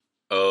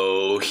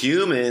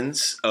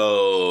humans.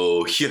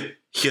 Oh, humans.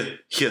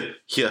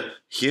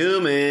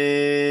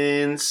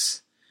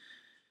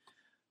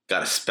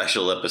 Got a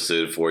special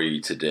episode for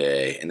you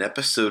today. An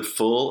episode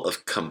full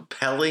of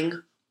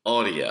compelling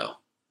audio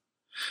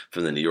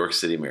from the New York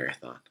City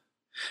Marathon.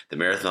 The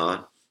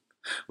marathon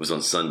was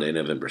on Sunday,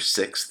 November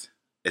 6th.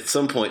 At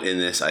some point in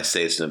this, I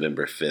say it's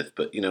November 5th,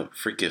 but,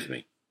 forgive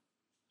me.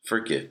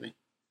 Forgive me.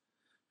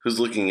 Who's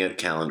looking at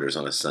calendars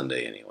on a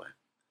Sunday anyway?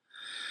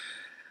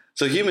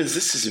 So humans,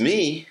 this is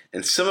me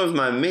and some of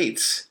my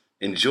mates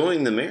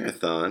enjoying the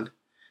marathon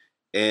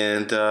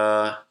and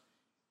a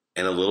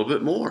little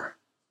bit more.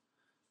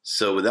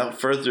 So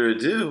without further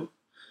ado,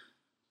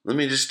 let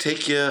me just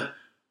take you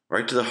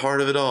right to the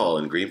heart of it all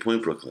in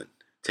Greenpoint, Brooklyn.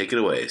 Take it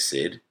away,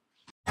 Sid.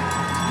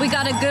 We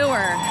got a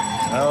gooer.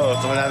 Oh,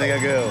 someone having a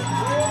goo.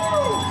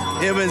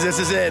 Humans, this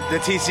is it, the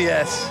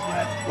TCS.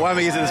 Why am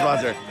I using the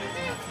sponsor?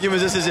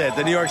 Humans, this is it,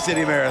 the New York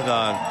City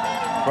Marathon.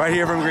 Right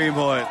here from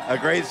Greenpoint. A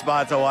great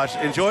spot to watch.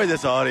 Enjoy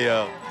this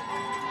audio.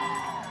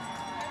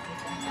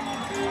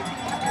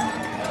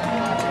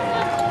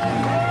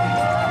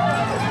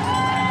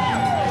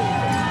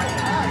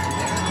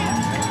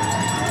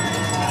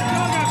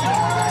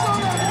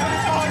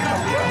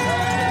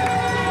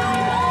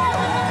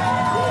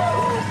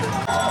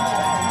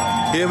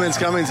 Humans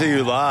coming to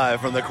you live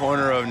from the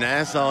corner of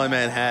Nassau and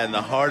Manhattan,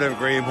 the heart of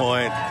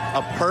Greenpoint.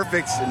 A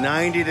perfect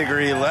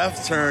 90-degree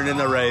left turn in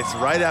the race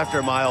right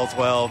after mile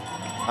 12.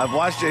 I've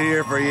watched it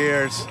here for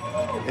years.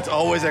 It's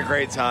always a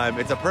great time.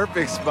 It's a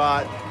perfect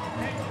spot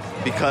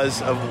because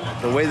of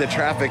the way the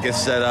traffic is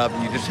set up.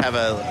 You just have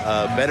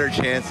a better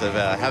chance of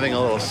having a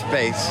little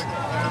space.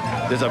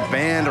 There's a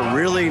band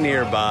really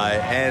nearby,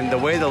 and the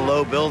way the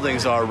low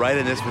buildings are right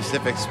in this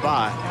specific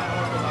spot,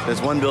 there's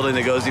one building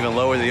that goes even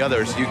lower than the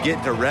others. You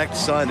get direct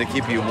sun to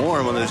keep you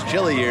warm on those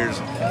chilly years.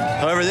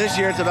 However, this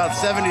year it's about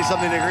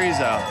 70-something degrees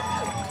out.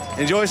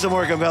 Enjoy some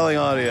more compelling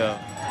audio.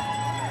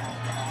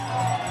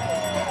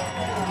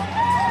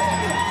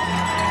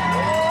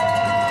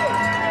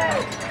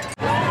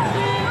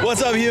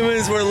 What's up,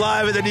 humans? We're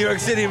live at the New York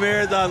City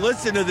Marathon.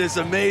 Listen to this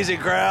amazing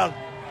crowd.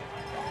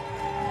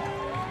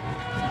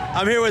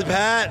 I'm here with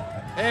Pat.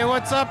 Hey,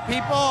 what's up,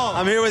 people?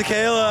 I'm here with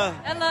Kayla.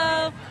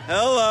 Hello.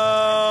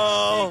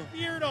 Hello. Fake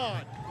beard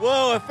on.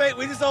 Whoa,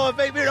 we just saw a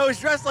fake beard. Oh, he's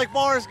dressed like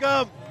Forrest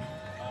Gump.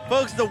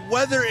 Folks, the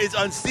weather is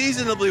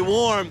unseasonably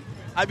warm.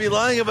 I'd be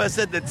lying if I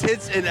said the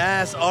tits and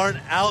ass aren't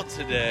out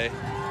today.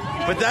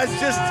 But that's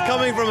just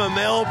coming from a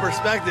male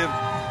perspective.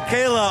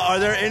 Kayla, are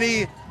there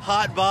any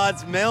hot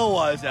bods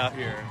male-wise out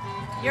here?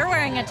 You're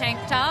wearing a tank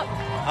top.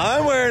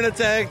 I'm wearing a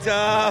tank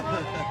top.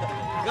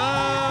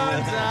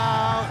 Guns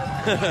out.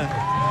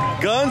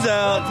 Guns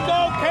out. Let's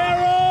go,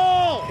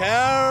 Carol.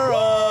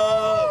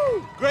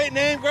 Carol. Woo! Great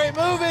name, great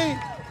movie.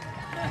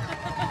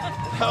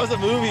 That was a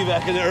movie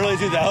back in the early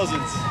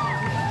 2000s.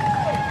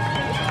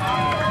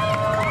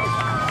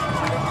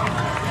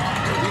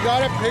 You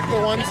gotta pick the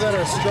ones that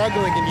are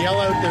struggling and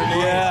yell out their name.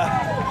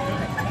 Yeah.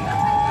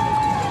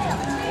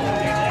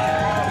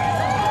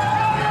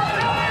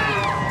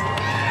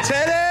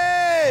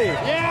 Teddy!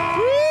 Yeah!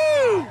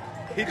 Woo!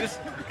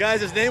 Guys,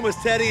 his name was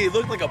Teddy. He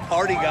looked like a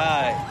party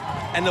guy.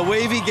 And the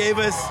wave he gave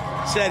us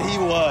said he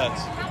was.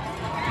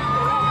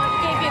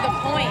 He gave you the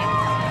point.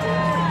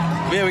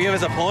 Yeah, we gave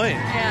us a point.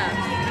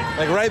 Yeah.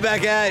 Like right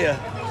back at you.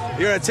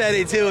 You're a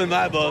Teddy too in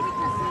my book.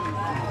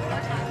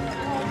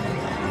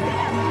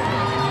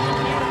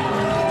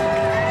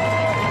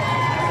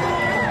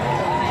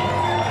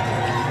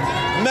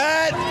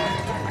 Matt!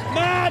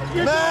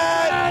 You're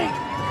Matt!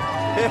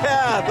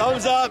 Yeah,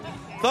 thumbs up.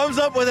 Thumbs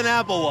up with an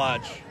Apple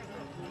Watch.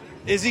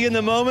 Is he in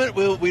the moment?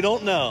 We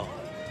don't know,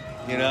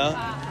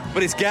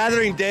 But he's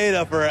gathering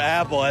data for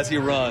Apple as he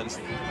runs.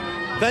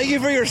 Thank you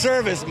for your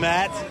service,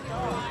 Matt.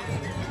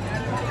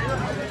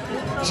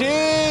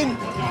 Gene!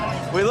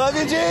 We love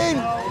you, Gene!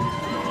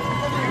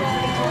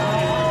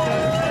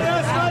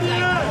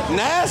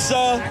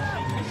 NASA!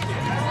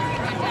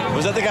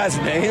 Was that the guy's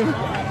name?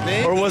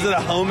 Maybe. Or was it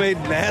a homemade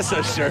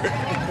NASA shirt?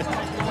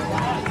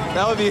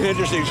 That would be an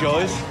interesting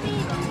choice.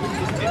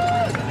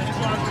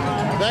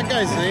 That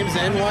guy's name's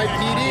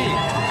NYPD.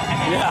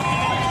 Yeah,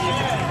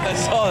 I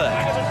saw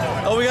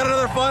that. Oh, we got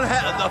another fun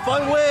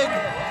wig.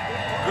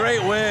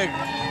 Great wig.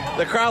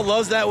 The crowd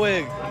loves that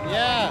wig.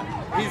 Yeah,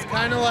 he's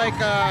kind of like,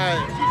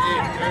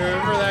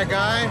 remember that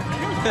guy?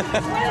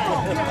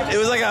 It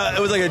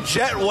was like a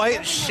jet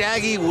white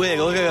shaggy wig.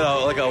 Look at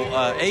like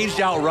a aged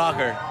out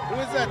rocker. Who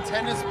was that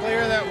tennis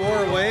player that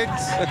wore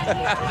wigs?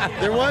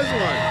 There was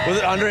one. Was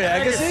it Andre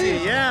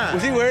Agassi? Yeah.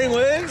 Was he wearing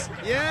wigs?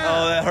 Yeah.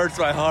 Oh, that hurts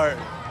my heart.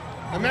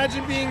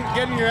 Imagine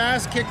getting your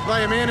ass kicked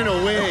by a man in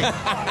a wig.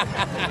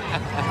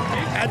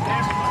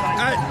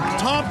 at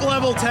top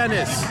level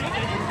tennis.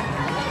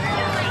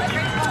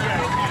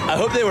 I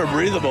hope they were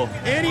breathable.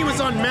 And he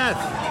was on meth.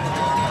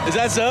 Is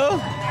that so?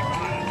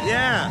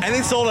 Yeah. And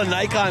he sold a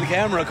Nikon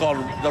camera called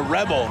the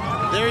Rebel.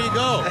 There you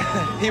go.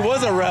 He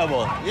was a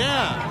rebel.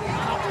 Yeah.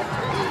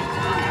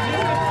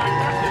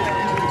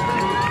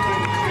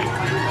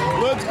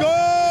 Let's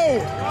go!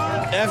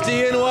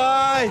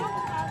 FDNY!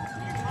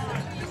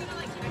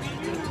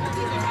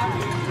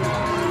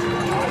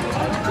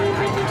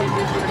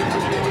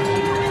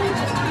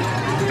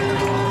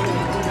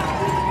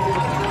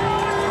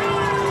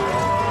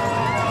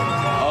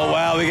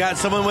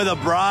 someone with a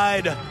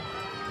bride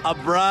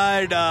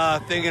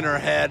thing in her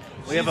head.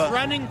 She's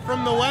running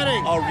from the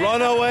wedding. A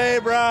runaway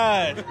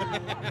bride.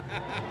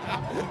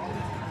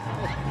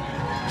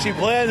 She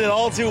planned it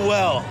all too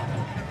well.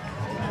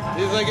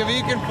 He's like, if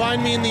you can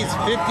find me in these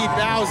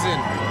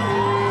 50,000.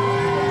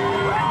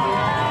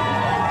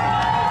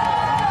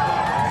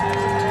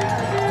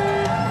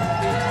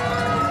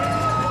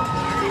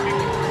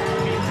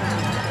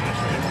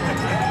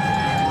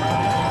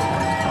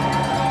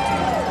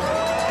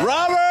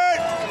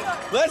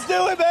 Let's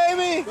do it,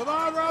 baby! Come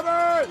on,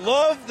 Robert!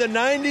 Love the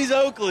 90s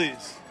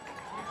Oakleys.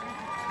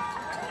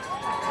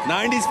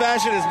 90s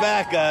fashion is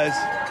back, guys.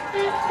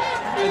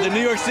 And the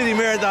New York City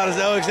Marathon is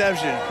no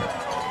exception.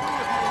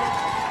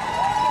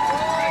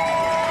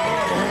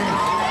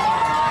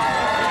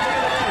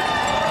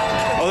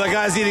 Oh, that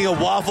guy's eating a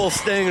waffle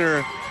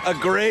stinger. A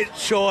great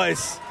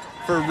choice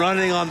for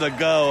running on the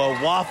go.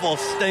 A waffle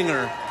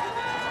stinger.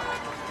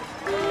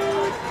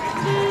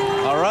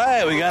 All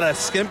right, we got a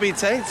skimpy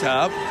tank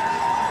top.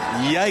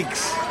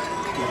 Yikes.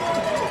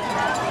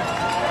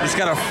 Just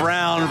got a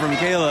frown from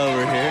Kayla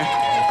over here.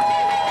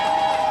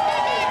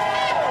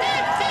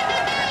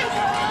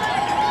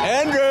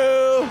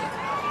 Andrew!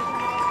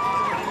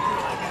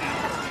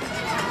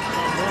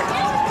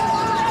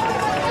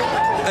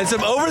 And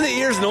some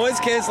over-the-ears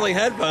noise-canceling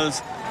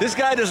headphones. This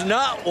guy does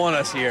not want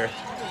us here.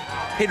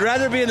 He'd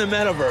rather be in the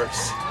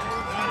metaverse.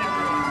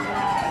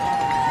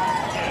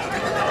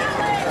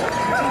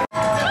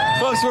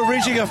 Folks, we're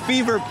reaching a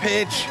fever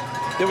pitch.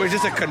 There was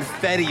just a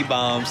confetti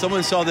bomb.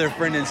 Someone saw their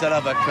friend and set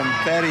off a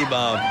confetti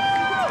bomb.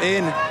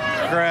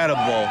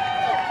 Incredible.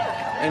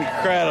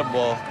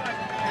 Incredible.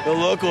 The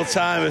local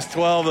time is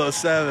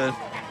 12:07.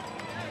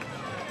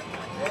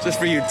 Just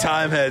for you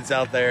time heads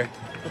out there.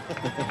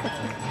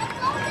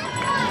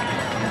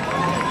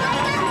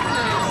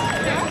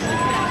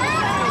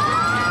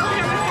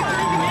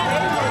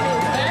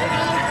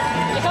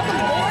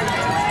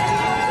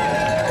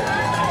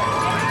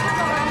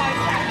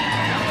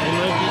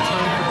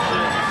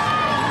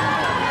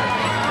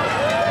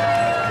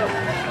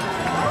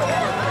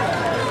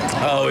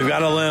 Oh, we've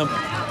got a limp.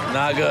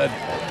 Not good.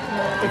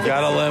 We've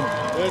got a limp.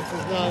 This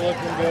is not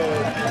looking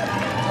good.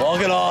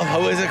 Walk it off.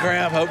 Hopefully it's a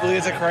cramp. Hopefully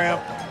it's a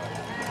cramp.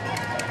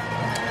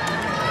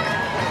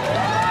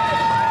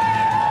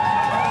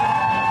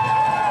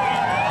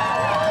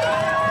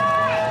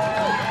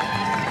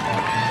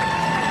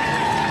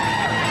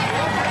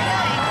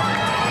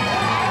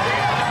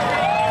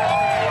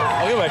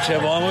 Look at my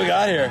chip on. What we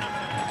got here?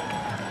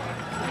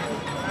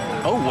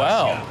 Oh,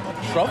 wow.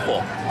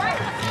 Truffle.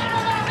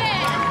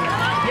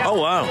 Oh,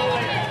 wow.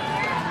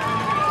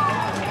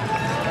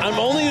 I'm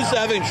only used to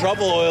having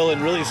truffle oil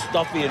in really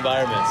stuffy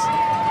environments.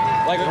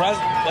 Like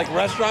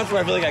restaurants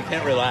where I feel like I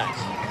can't relax.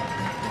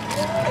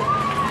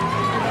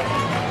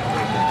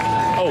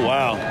 Oh,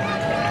 wow.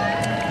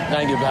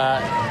 Thank you,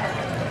 Pat.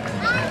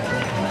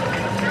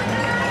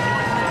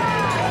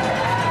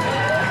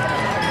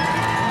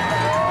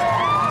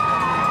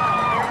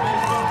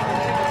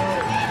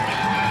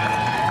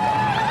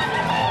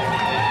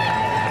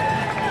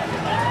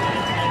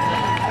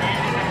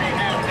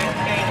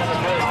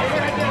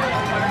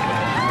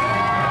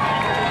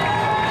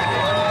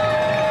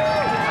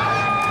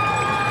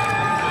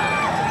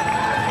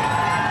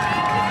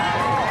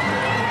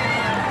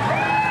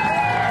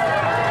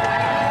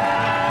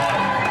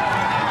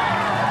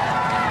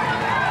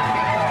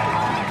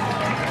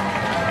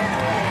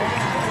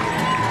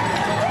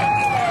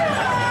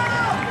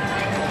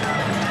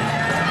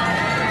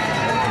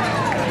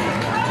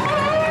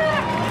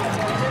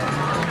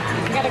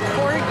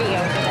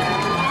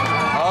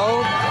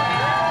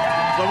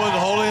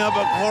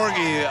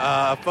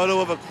 A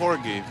photo of a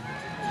corgi.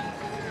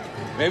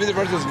 Maybe the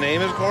person's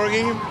name is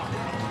Corgi.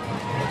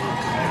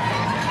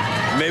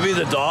 Maybe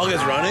the dog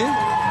is running.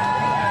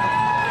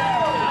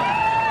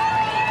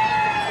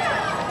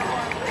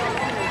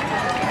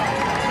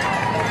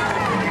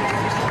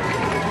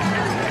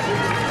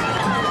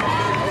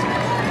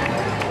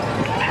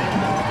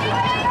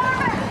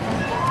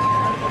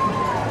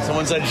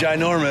 Someone said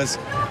ginormous.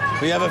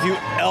 We have a few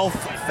elf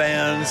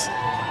fans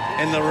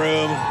in the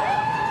room.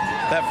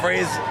 That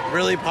phrase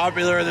really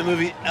popular in the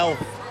movie Elf.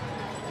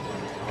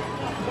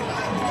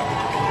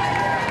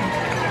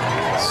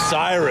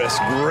 Cyrus,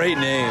 great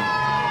name.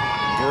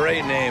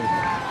 Great name.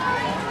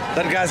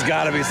 That guy's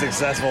got to be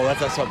successful.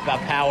 That's a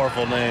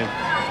powerful name.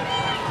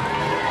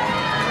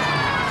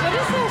 What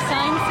does their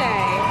sign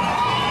say?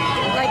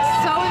 Like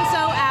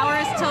so-and-so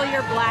hours till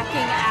you're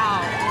blacking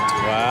out.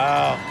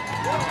 Wow.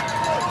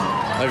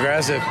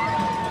 Aggressive.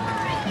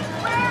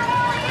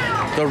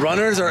 The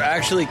runners are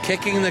actually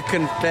kicking the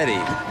confetti.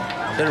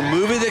 They're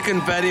moving the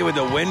confetti with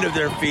the wind of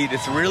their feet.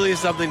 It's really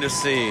something to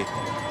see.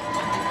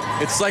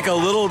 It's like a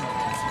little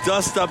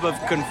dust up of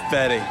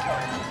confetti,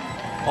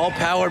 all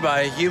powered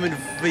by human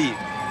feet.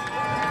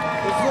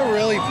 This is a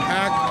really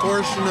packed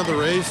portion of the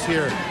race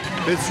here.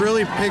 It's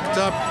really picked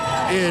up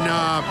in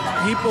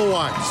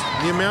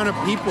people-wise, the amount of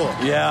people.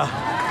 Yeah.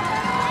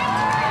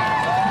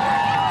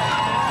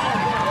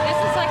 This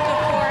is like the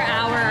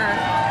 4-hour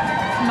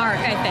mark,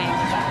 I think.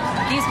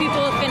 people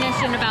will finish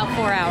in about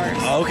 4 hours.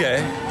 Okay.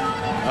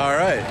 All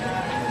right.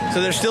 So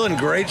they're still in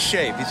great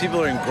shape. These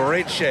people are in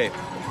great shape.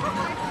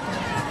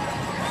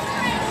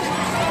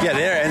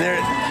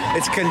 Yeah,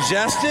 it's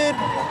congested,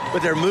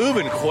 but they're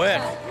moving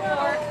quick. 4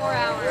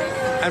 hours.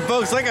 And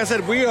folks, like I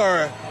said, we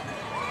are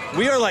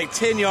like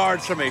 10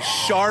 yards from a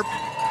sharp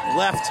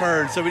left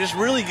turn. So we just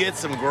really get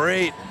some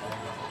great,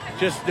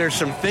 there's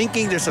some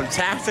thinking, there's some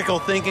tactical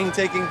thinking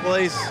taking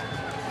place.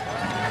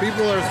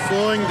 People are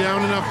slowing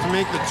down enough to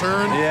make the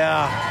turn.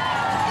 Yeah.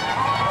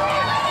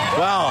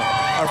 Wow,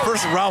 our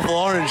first Ralph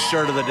Lauren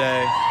shirt of the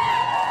day.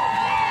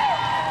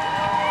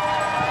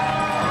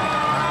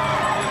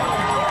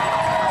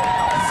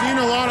 Seen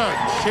a lot of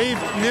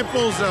shaved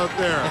nipples out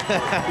there.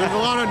 There's a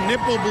lot of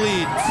nipple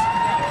bleeds.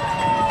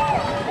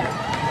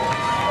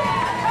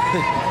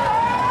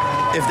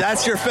 If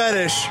that's your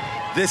fetish,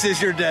 this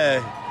is your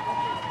day.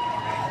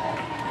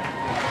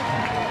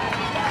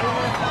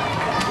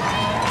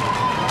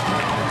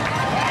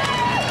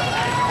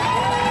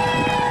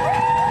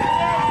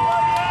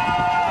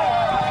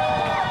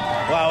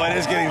 Wow, it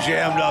is getting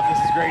jammed up. This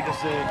is great to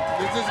see.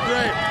 This is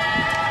great.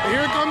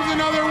 Here comes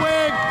another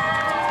wig.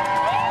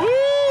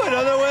 Woo,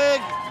 another wig.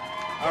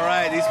 All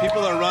right, these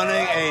people are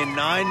running a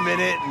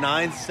 9-minute,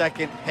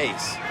 9-second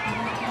pace.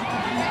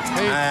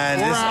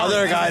 And this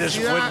other guy just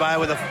went by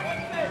with a...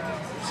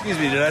 Excuse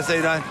me, did I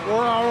say 9?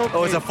 4 hour pace.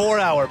 Oh, it's a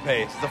 4-hour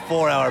pace. It's a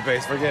 4-hour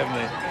pace, forgive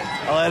me.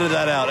 I'll edit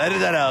that out. Edit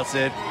that out,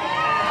 Sid.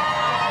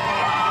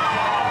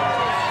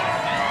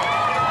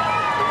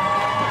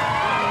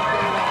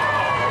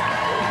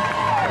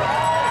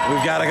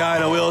 We've got a guy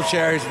in a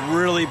wheelchair. He's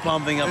really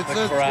pumping up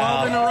the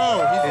crowd. 12 in a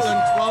row. He's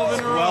done 12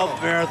 in a row.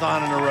 12th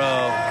marathon in a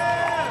row.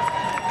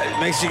 It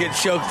makes you get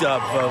choked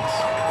up, folks.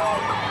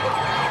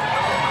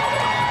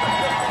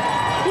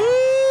 Woo!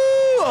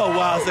 Oh,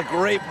 wow, it's a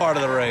great part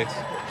of the race.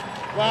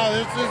 Wow,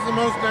 this is the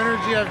most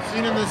energy I've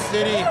seen in the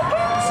city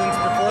since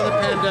before the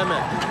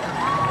pandemic.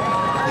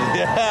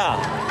 Yeah.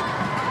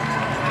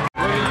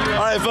 All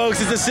right, folks,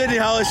 it's the Sydney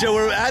Hollis Show.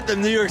 We're at the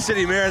New York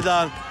City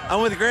Marathon.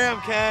 I'm with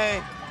Graham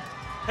Kay.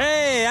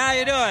 Hey, how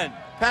you doing?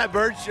 Pat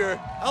Bircher.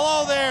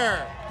 Hello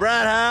there.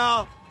 Brad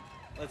Howe.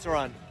 Let's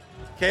run.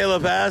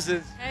 Kayla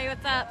Passes. Hey,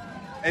 what's up?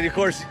 And, of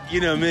course,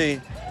 you know me.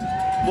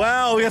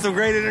 Wow, we got some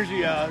great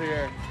energy out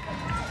here.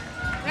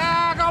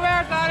 Yeah, go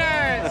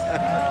Marathoners!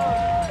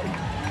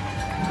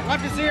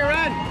 Love to see you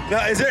run.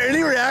 Now, is there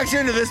any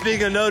reaction to this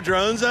being a no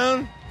drone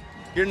zone?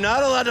 You're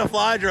not allowed to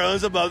fly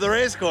drones above the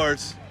race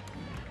course.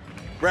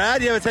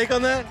 Brad, you have a take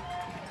on that?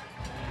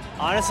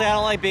 Honestly, I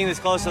don't like being this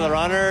close to the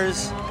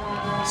runners,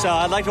 so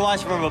I'd like to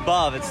watch from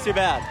above. It's too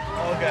bad.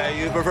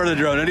 Okay, you prefer the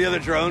drone. Any other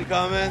drone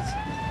comments?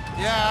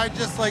 Yeah, I'd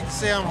just like to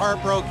say I'm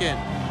heartbroken.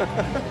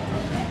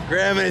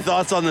 Graham, any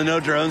thoughts on the no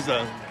drone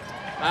zone?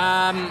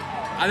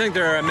 I think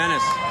they're a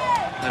menace.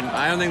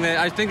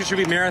 I think there should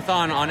be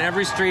marathon on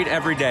every street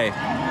every day.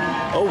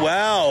 Oh,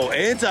 wow.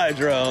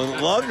 Anti-drone.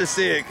 Love to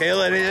see it.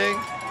 Kayla, anything?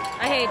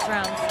 I hate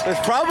drones. There's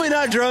probably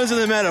not drones in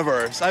the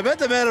metaverse. I bet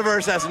the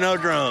metaverse has no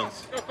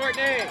drones. Go,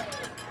 Courtney!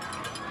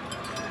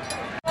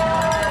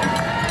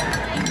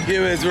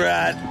 Humans, we're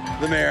at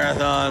the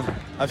marathon.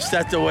 I've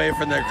stepped away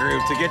from the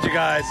group to get you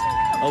guys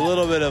a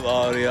little bit of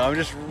audio. I'm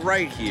just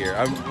right here.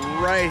 I'm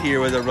right here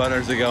where the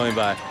runners are going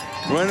by.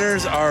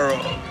 Runners are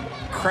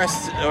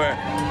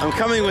I'm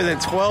coming within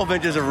 12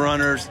 inches of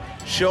runners,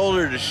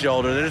 shoulder to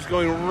shoulder. They're just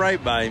going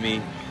right by me.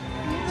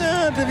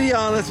 To be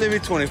honest, maybe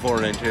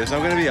 24 inches. I'm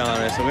going to be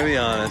honest.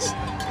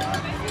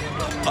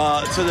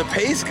 So the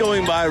pace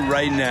going by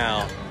right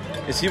now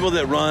is people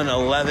that run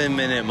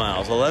 11-minute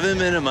miles.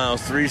 11-minute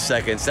miles, 3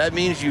 seconds. That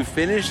means you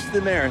finish the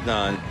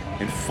marathon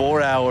in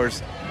 4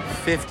 hours,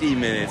 50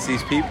 minutes.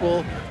 These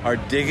people are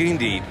digging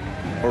deep.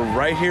 We're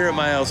right here at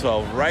mile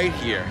 12, right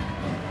here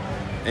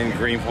in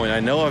Greenpoint. I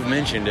know I've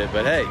mentioned it,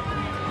 but hey,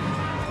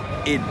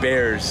 it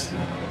bears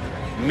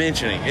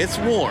mentioning. It's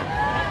warm.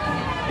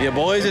 Your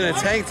boy's in a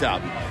tank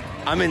top.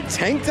 I'm in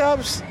tank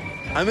tops.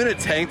 I'm in a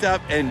tank top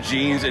and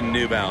jeans and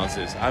New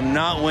Balances. I'm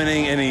not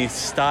winning any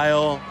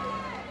style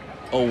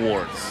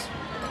awards.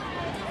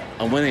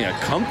 I'm winning a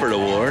comfort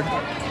award.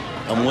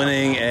 I'm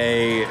winning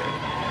a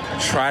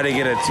try to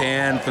get a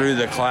tan through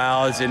the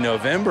clouds in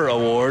November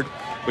award,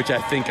 which I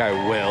think I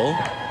will.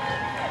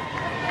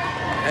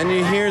 And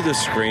you hear the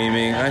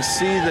screaming. I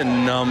see the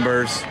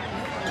numbers.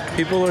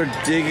 People are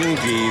digging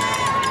deep.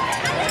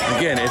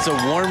 Again, it's a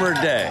warmer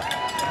day.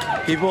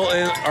 People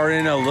are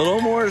in a little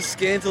more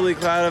scantily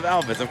clad of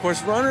outfits. Of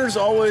course, runners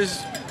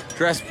always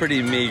dress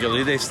pretty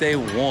meagerly. They stay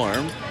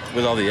warm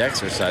with all the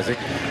exercising.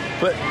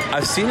 But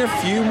I've seen a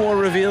few more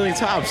revealing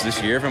tops this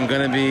year if I'm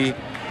going to be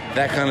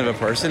that kind of a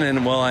person.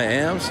 And well, I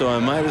am, so I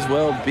might as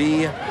well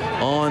be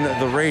on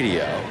the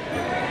radio.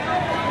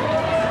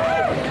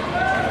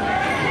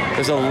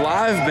 There's a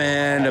live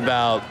band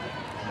about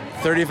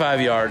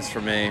 35 yards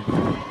from me,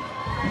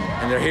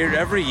 and they're here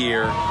every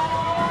year.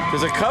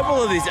 There's a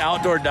couple of these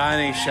outdoor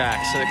dining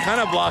shacks, so it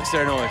kind of blocks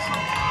their noise.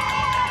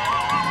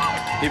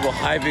 People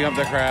hyping up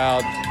the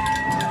crowd.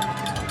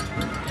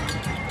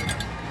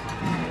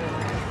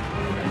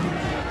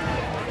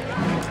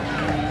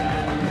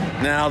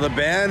 Now, the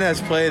band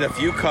has played a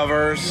few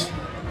covers.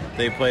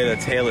 They played a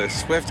Taylor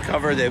Swift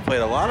cover. They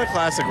played a lot of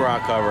classic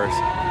rock covers.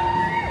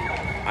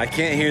 I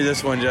can't hear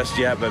this one just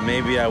yet, but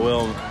maybe I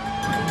will.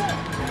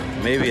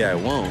 Maybe I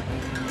won't.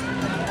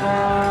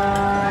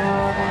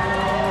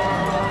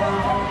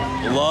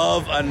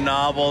 Love a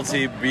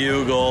novelty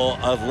bugle,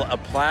 a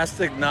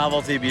plastic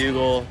novelty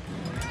bugle.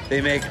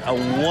 They make a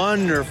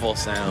wonderful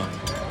sound.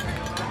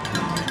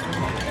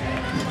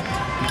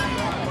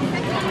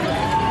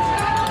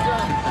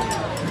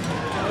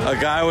 A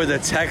guy with a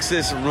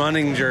Texas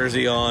running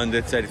jersey on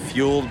that said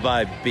 "Fueled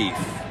by Beef."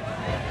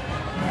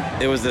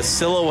 It was the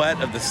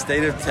silhouette of the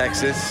state of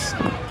Texas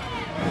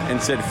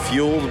and said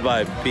 "Fueled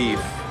by Beef."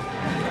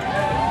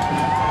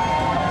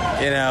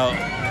 You know,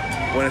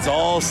 when it's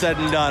all said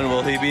and done,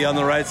 will he be on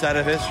the right side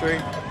of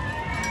history?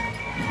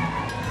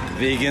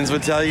 Vegans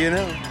would tell you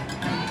no.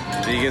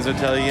 Vegans would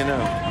tell you no.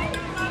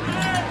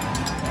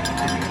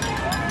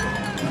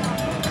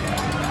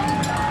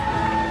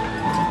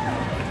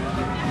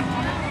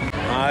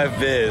 High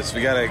vis.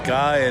 We got a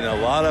guy in a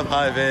lot of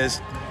high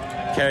vis.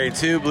 Carry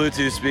 2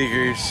 Bluetooth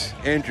speakers.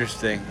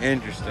 Interesting,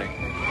 interesting.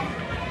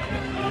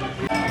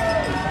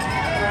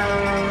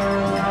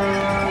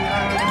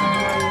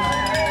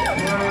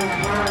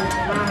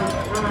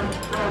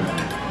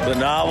 The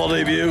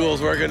novelty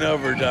bugle's working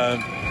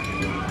overtime.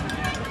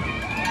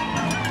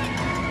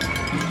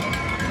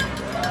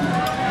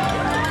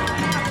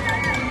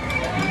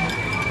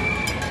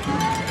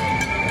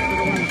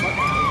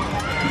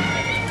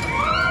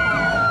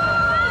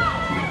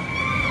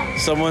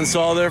 Someone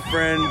saw their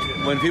friend.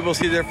 When people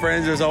see their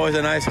friends, there's always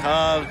a nice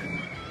hug,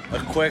 a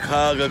quick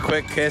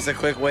kiss, a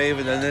quick wave,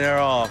 and then they're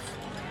off.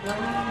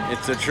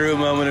 It's a true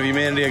moment of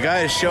humanity. A guy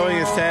is showing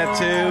his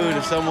tattoo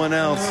to someone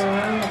else.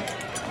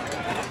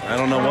 I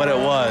don't know what it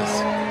was.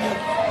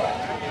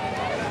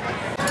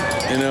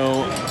 You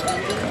know,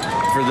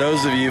 for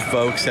those of you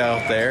folks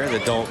out there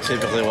that don't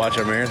typically watch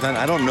a marathon,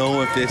 I don't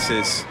know if this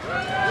is,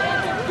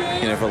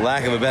 you know, for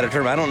lack of a better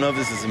term, I don't know if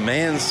this is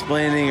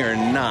mansplaining or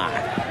not.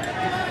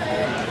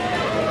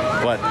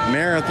 But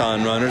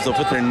marathon runners will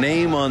put their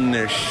name on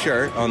their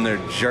shirt, on their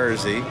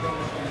jersey,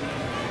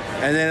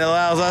 and then it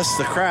allows us,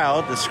 the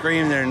crowd, to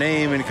scream their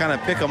name and kind of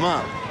pick them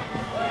up.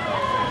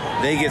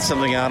 They get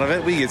something out of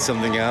it, we get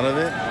something out of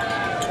it,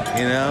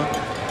 you know?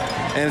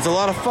 And it's a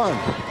lot of fun.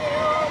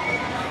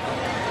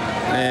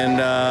 And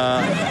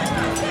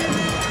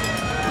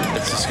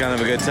it's just kind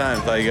of a good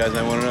time. Thought you guys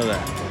might want to know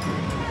that.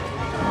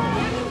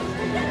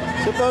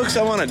 So folks,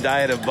 I'm on a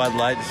diet of Bud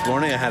Light this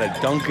morning. I had a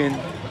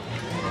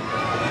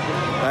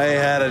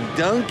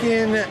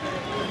Dunkin'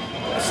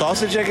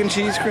 sausage, egg, and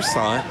cheese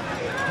croissant.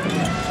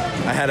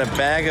 I had a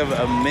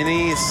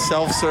mini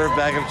self-serve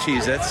bag of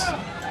Cheez-Its.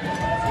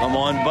 I'm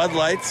on Bud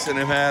Lights, and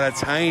I've had a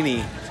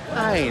tiny,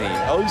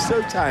 oh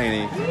so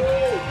tiny,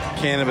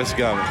 cannabis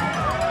gummy.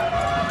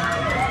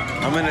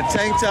 I'm in a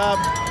tank top.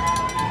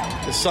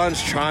 The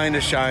sun's trying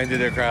to shine through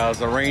the clouds.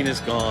 The rain is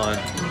gone.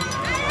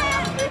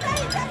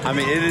 I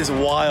mean, it is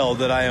wild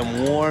that I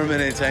am warm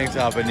in a tank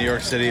top in New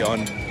York City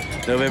on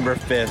November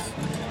 5th.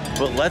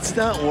 But let's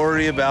not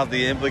worry about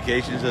the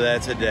implications of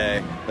that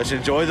today. Let's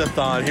enjoy the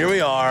thon. Here we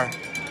are.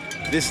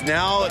 This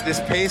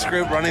pace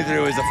group running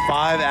through is a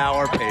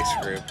 5-hour pace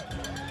group.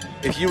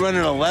 If you run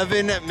an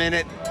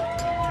 11-minute,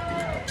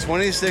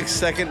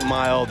 26-second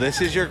mile, this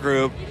is your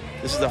group.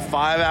 This is a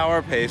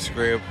 5-hour pace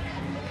group.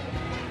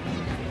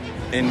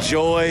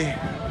 Enjoy.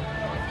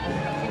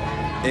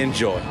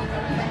 Enjoy.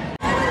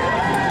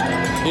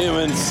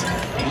 Humans,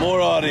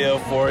 more audio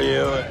for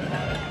you.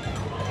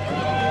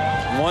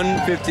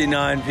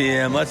 1:59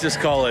 p.m. Let's just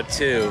call it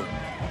 2.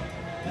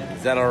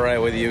 Is that all right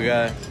with you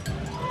guys?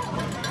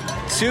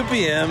 2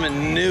 p.m.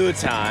 new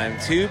time.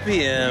 2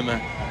 p.m.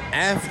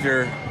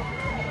 after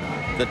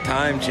the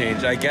time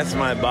change. I guess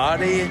my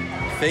body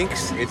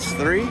thinks it's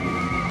 3.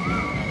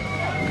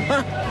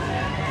 Huh.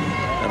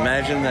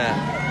 Imagine that.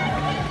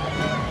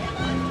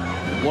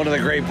 One of the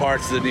great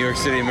parts of the New York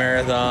City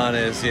Marathon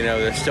is, you know,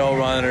 they're still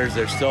runners.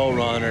 They're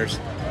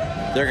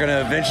going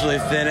to eventually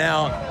thin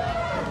out.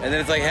 And then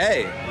it's like,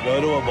 hey,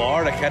 go to a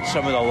bar to catch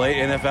some of the late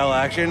NFL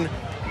action.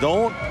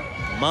 Don't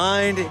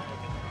mind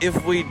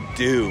if we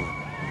do.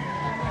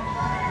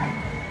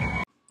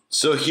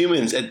 So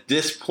humans, at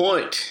this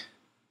point,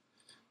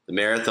 the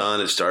marathon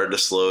had started to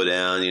slow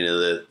down. You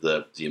know,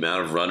 the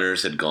amount of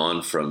runners had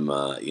gone from,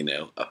 you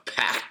know, a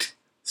packed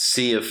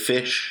sea of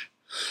fish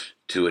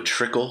to a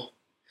trickle.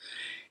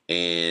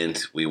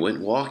 And we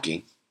went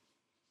walking,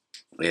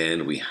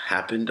 and we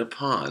happened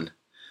upon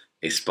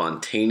a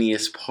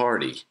spontaneous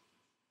party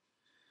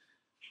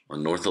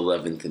on North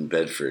 11th in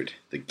Bedford,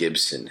 the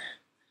Gibson.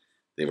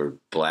 They were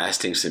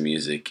blasting some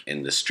music,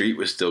 and the street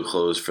was still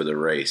closed for the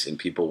race, and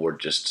people were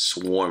just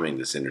swarming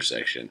this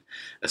intersection.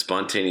 A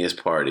spontaneous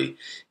party,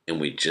 and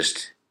we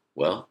just,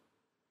 well,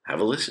 have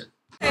a listen.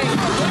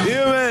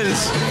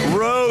 Humans,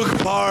 rogue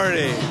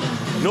party.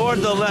 North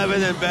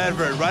 11th in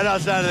Bedford, right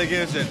outside of the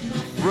Gibson.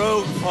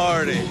 Rogue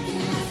party.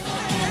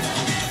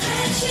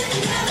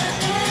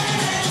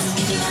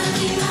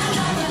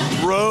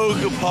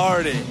 Rogue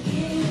party.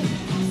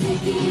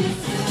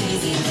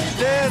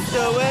 That's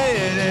the way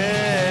it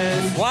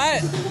is.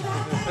 What?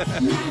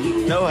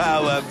 Know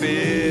how I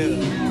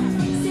feel.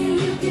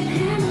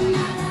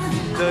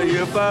 So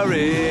you for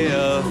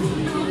real.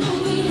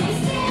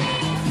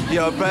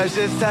 Your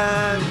precious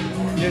time.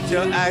 Get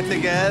your act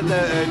together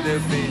and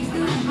defeat.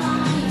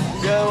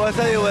 Yo, I'll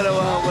tell you what I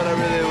want, what I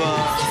really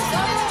want.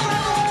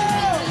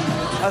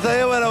 I'll tell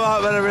you what I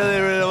want, what I really,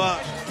 really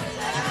want.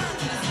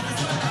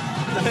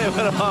 I'll tell you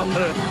what I want,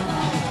 what I...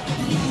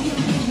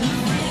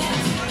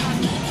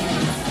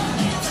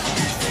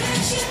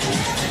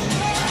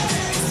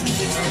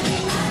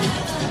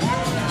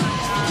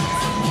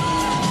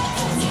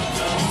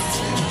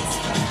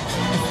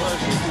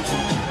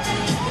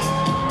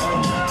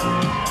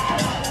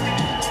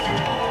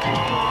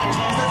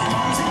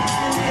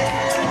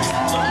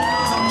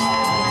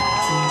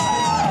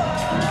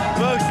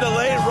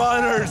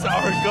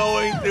 Are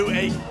going through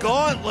a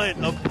gauntlet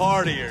of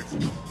partiers.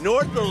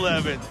 North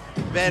 11th,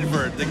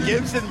 Bedford, the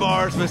Gibson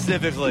Bar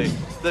specifically.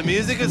 The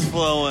music is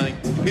flowing.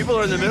 People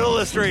are in the middle of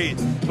the street.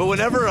 But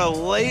whenever a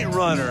late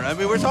runner, I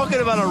mean, we're talking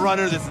about a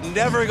runner that's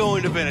never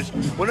going to finish.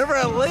 Whenever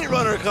a late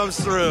runner comes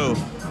through,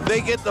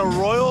 they get the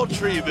royal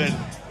treatment.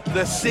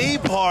 The C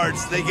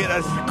parts, they get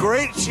a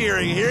great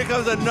cheering. Here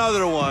comes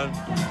another one.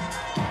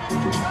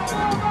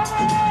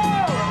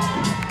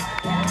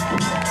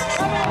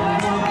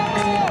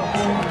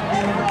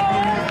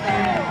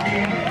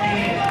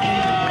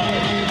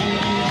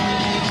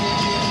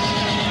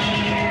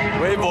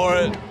 Wait for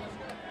it.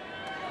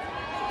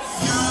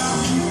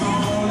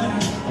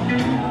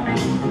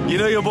 You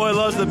know your boy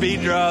loves the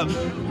beat drop.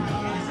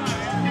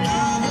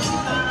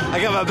 I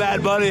got my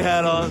Bad Bunny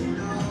hat on.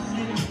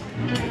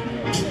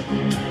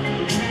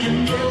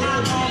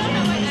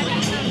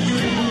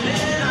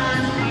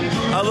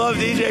 I love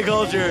DJ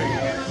culture.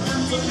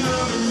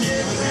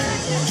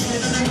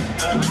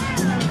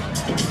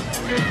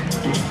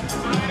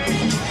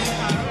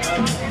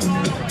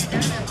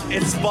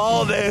 It's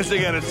fall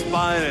dancing at its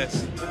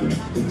finest.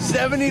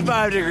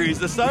 75 degrees,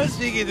 the sun's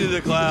sneaking through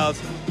the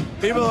clouds.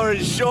 People are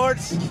in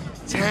shorts,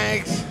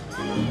 tanks.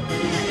 You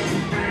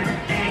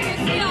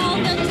see all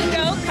the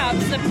to-go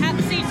cups, the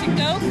Pepsi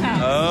to-go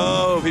cups.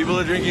 Oh, people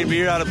are drinking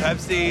beer out of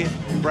Pepsi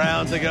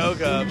brown to-go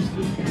cups.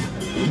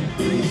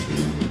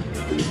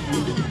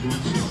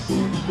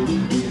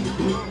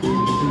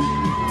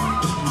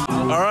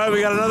 All right,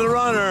 we got another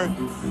runner.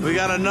 We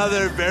got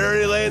another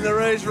very late in the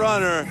race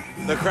runner.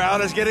 The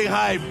crowd is getting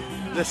hyped.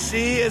 The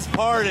sea is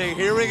parting.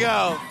 Here we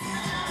go.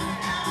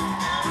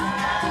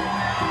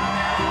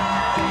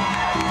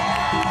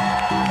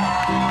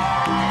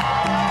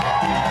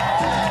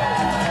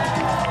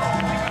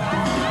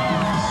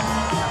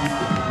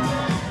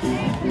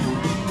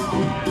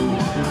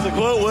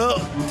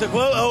 To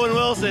quote Owen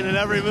Wilson in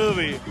every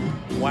movie,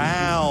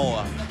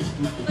 wow.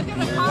 Look at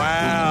the car.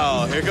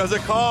 Wow, here comes a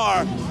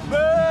car.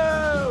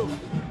 Boo!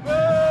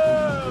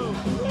 Boo!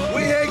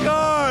 We hate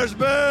cars!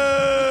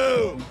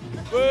 Boo!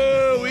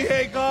 Boo! We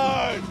hate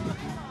cars!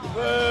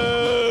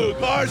 Boo!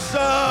 Cars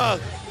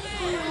suck!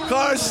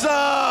 Cars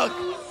suck!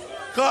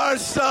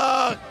 Cars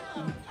suck!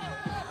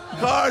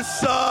 Cars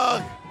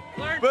suck!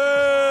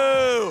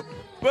 Boo!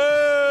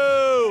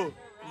 Boo!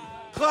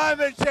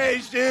 Climate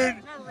change, dude!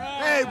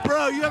 Hey,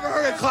 bro, you ever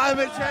heard of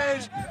climate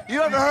change?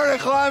 You ever heard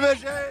of climate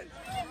change?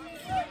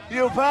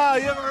 You pal,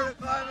 you ever heard of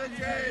climate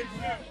change?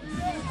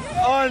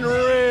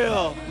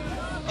 Unreal.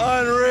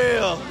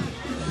 Unreal.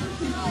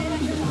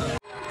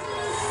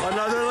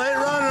 Another late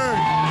runner.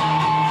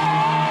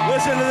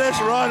 Listen to this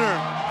runner.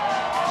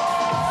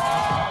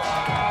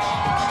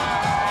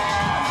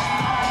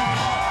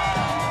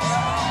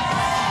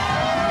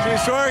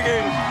 She's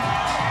twerking.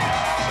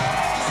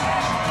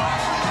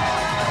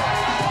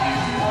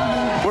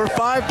 We're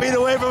 5 feet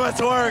away from a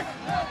twerk.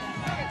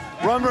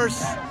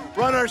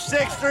 Runner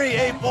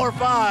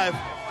 63845.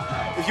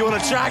 If you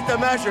want to track the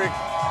metric.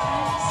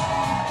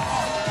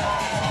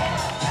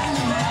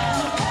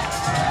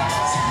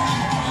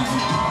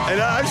 And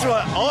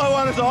all I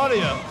want is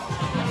audio.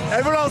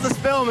 Everyone else is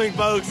filming,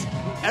 folks.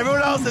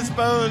 Everyone else's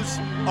phones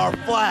are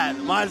flat.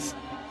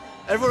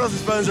 Everyone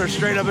else's phones are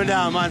straight up and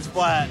down. Mine's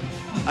flat.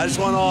 I just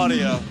want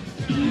audio.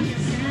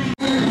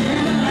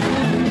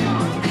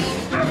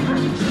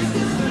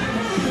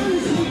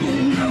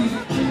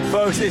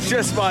 Folks, it's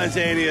just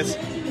spontaneous.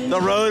 The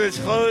road is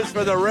closed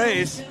for the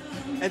race,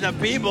 and the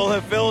people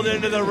have filled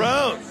into the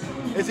road.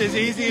 It's as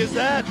easy as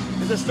that.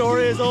 It's a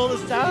story as old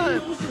as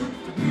time.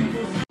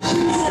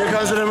 Here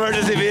comes an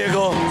emergency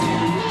vehicle.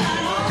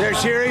 They're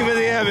cheering for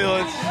the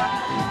ambulance.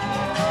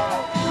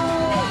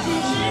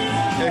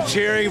 They're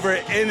cheering for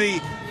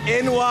the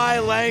NY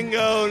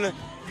Langone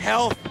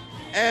Health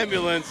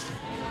Ambulance.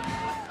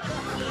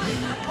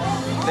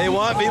 They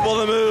want people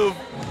to move,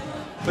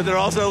 but they're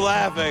also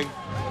laughing.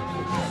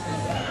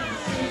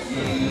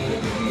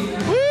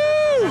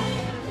 Woo!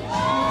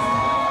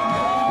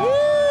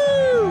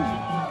 Woo!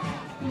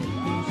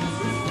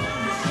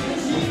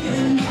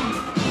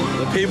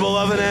 The people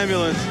love an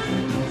ambulance.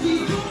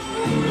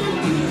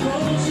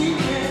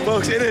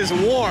 Folks, it is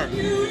warm.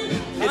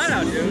 It's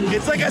fun out, dude.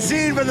 It's like a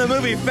scene from the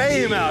movie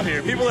Fame out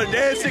here. People are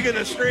dancing in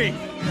the street.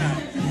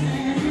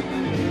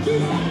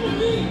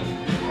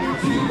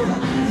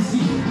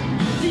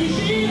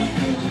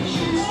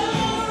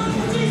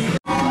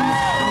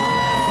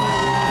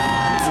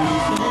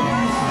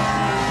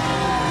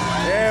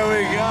 There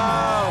we go.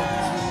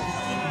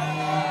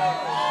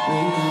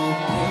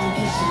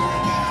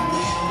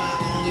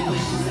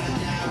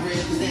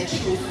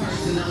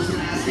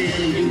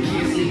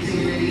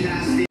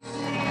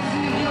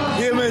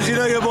 Humans, you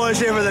know your boy's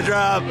here for the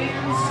drop.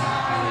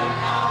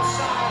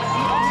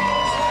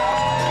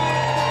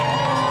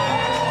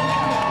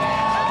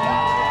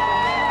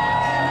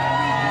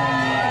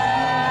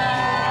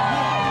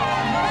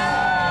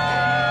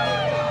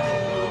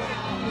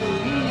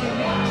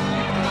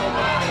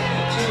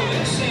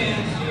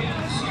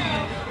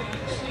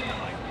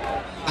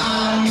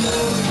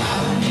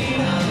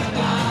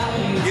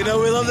 You know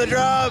we love the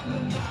drop.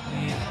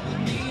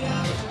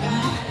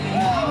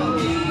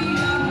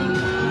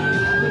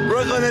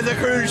 Brooklyn is a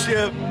cruise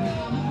ship.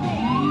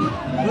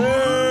 Woo!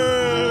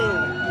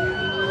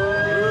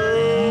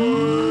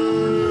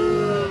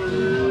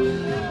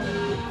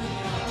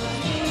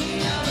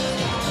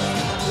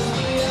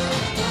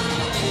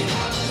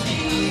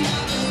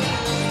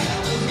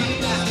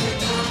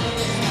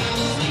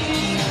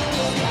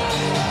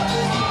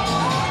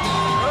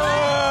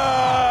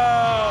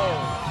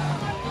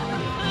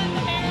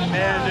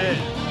 Bandit.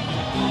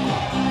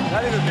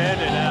 Not even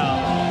bandit now.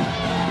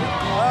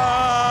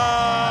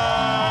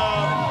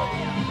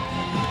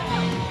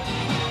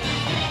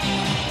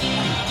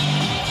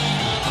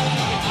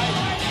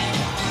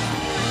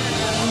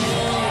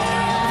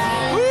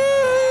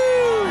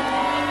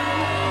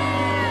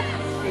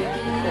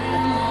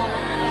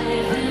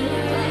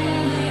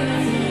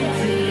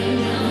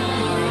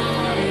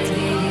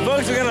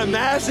 Folks, we got a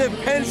massive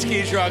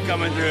Penske truck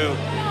coming through.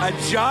 A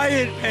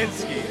giant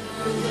Penske.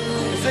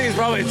 This thing is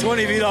probably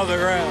 20 feet off the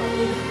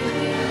ground.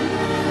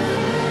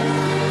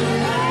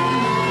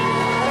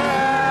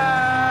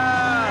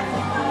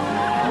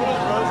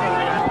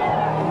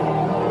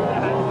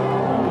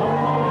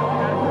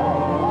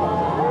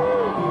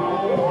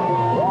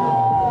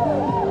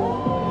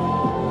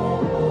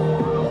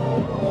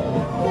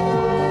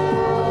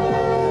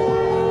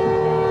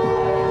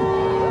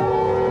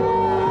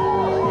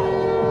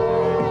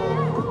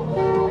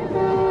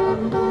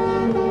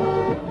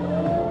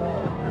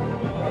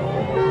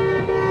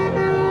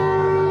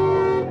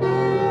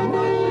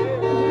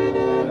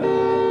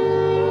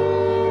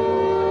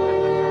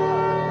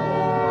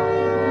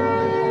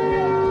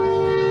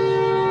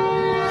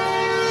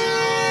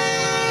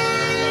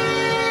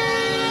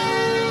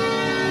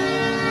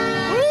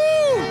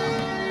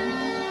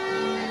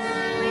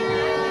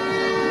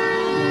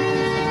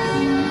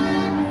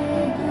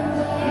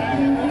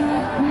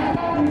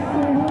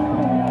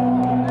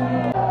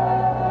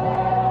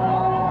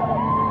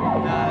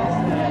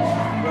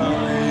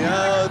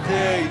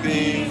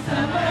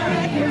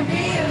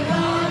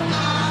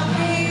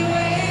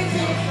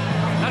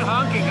 That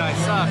honking guy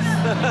sucks.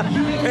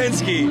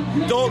 Penske.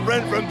 Don't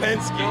rent from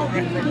Penske. Don't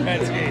rent from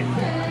Penske.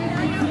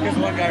 Here's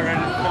one guy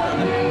renting.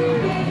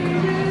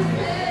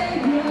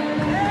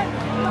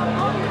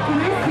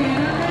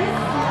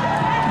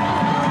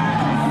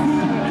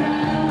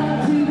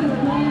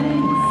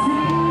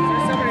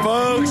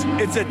 Folks,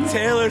 it's a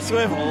Taylor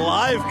Swift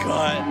live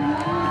cut.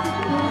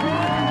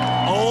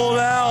 Old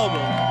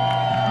album.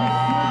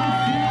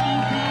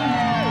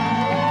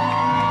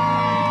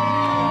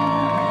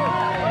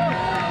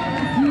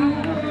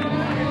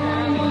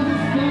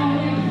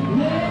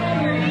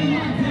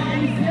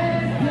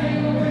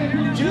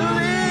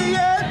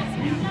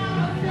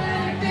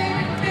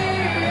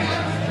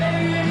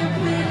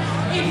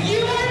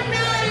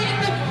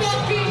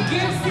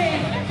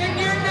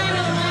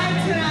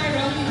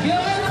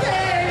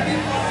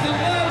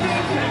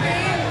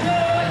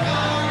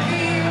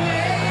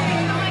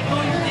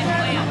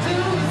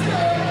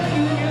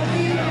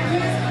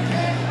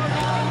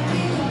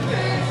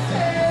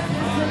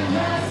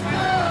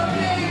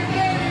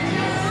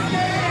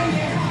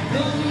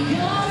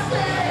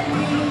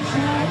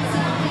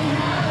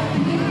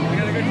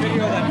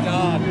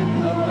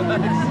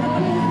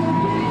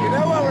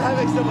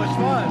 So much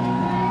fun.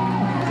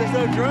 There's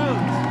no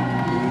drones.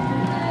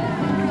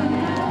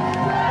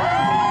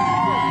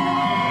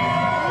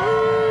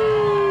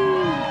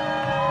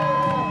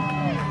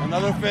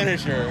 Another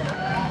finisher.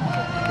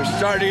 We're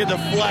starting to get the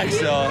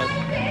flex on.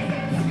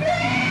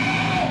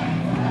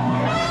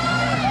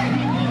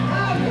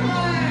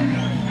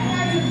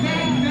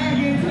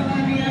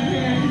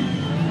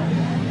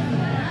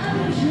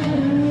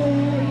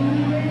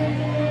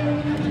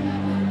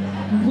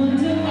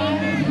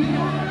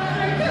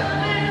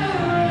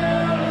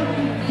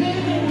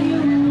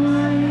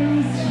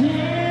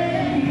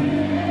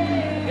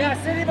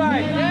 City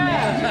bike,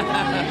 yeah!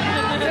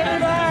 City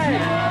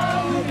bike!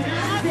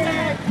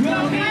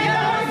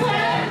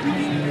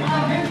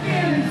 I've been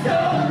feeling so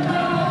much.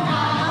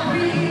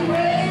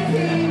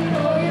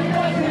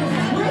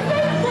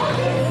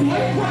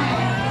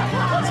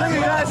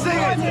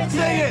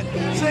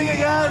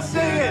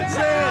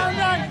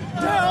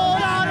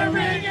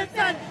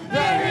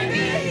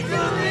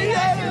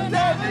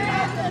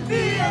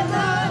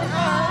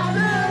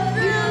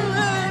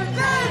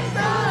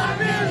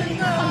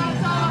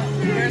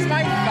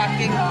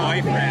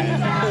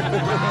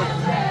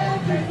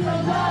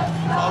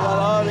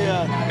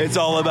 It's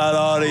all about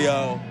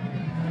audio.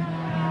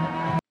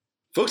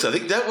 Folks, I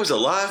think that was a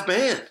live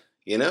band.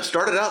 You know,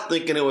 started out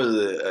thinking it was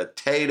a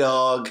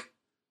Tay-Dog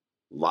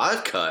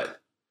live cut. I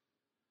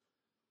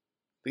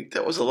think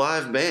that was a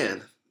live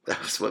band.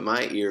 That was what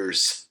my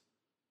ears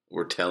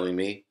were telling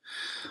me.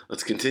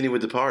 Let's continue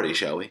with the party,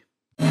 shall we?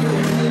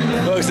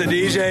 Folks, the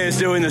DJ is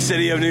doing the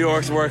city of New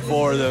York's work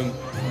for them.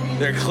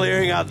 They're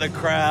clearing out the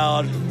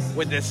crowd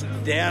with this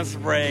dance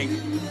break.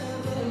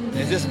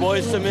 Is this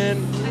Boyz II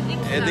Men?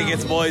 I think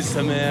it's Boyz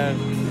II Men.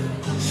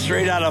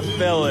 Straight out of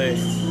Philly.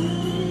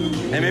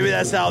 And maybe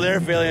that's how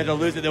they're feeling after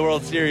losing the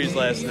World Series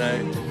last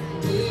night.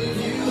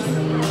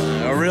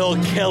 A real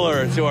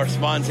killer to our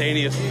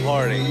spontaneous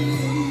party. We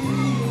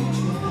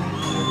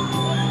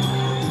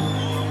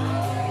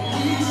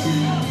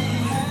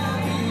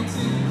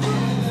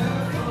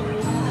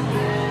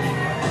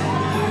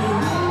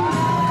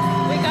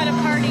got a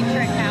party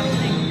trick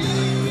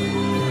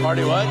happening.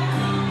 Party what?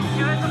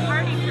 It was a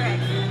party trick.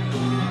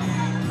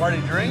 Party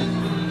drink?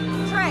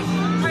 Trick.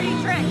 Party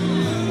trick.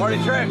 Party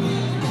trick.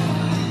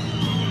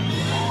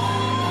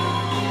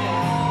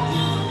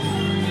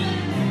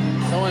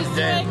 Someone's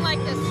dead. Doing like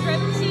the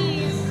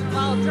striptease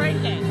while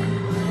drinking.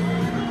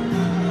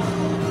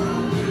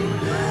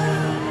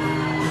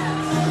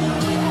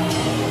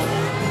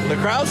 The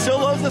crowd still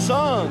loves the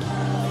song.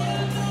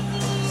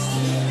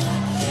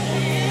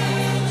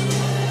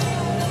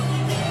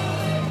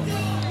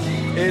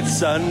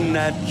 It's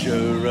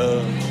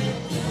unnatural.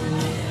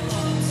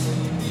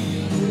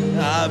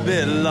 I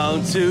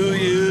belong to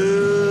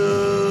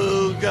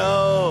you.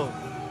 Go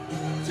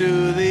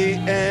to the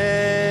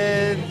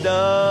end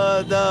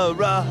of the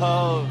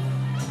road.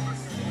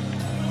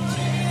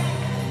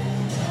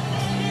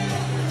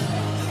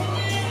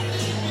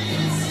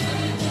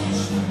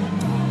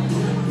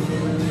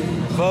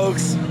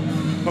 Folks,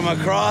 from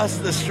across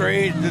the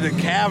street through the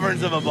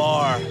caverns of a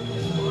bar,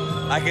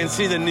 I can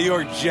see the New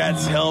York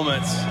Jets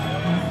helmets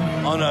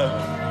on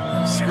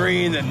a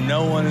screen that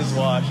no one is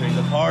watching.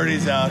 The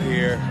party's out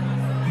here.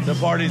 The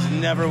party's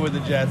never with the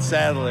Jets,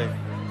 sadly.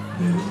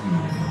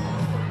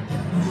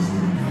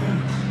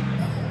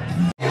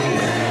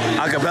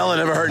 Acapella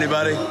never hurt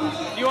anybody.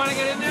 You want to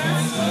get in there?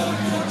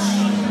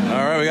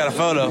 All right, we got a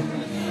photo.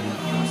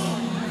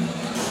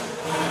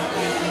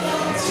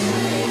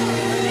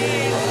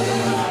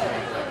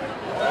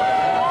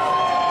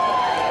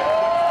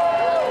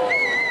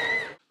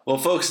 Well,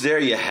 folks, there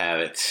you have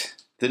it.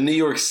 The New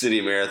York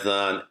City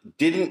Marathon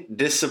didn't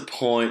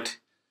disappoint.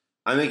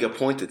 I make a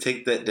point to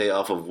take that day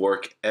off of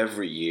work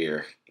every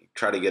year.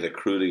 Try to get a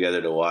crew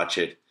together to watch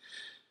it.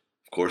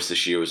 Of course,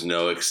 this year was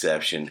no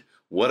exception.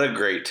 What a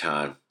great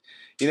time.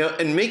 You know,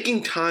 and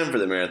making time for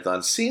the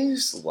marathon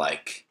seems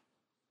like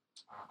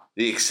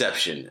the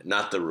exception,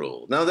 not the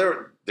rule. Now,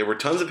 there were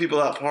tons of people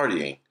out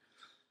partying,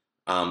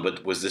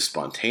 but was this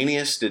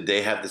spontaneous? Did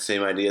they have the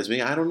same idea as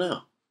me? I don't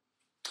know.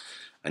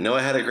 I know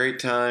I had a great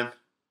time,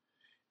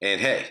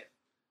 and hey,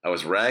 I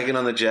was ragging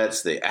on the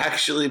Jets. They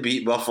actually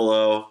beat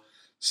Buffalo,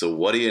 so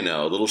what do you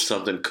know? A little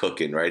something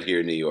cooking right here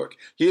in New York.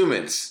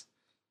 Humans,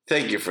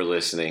 thank you for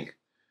listening.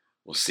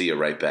 We'll see you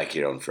right back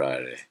here on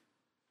Friday.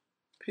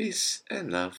 Peace and love.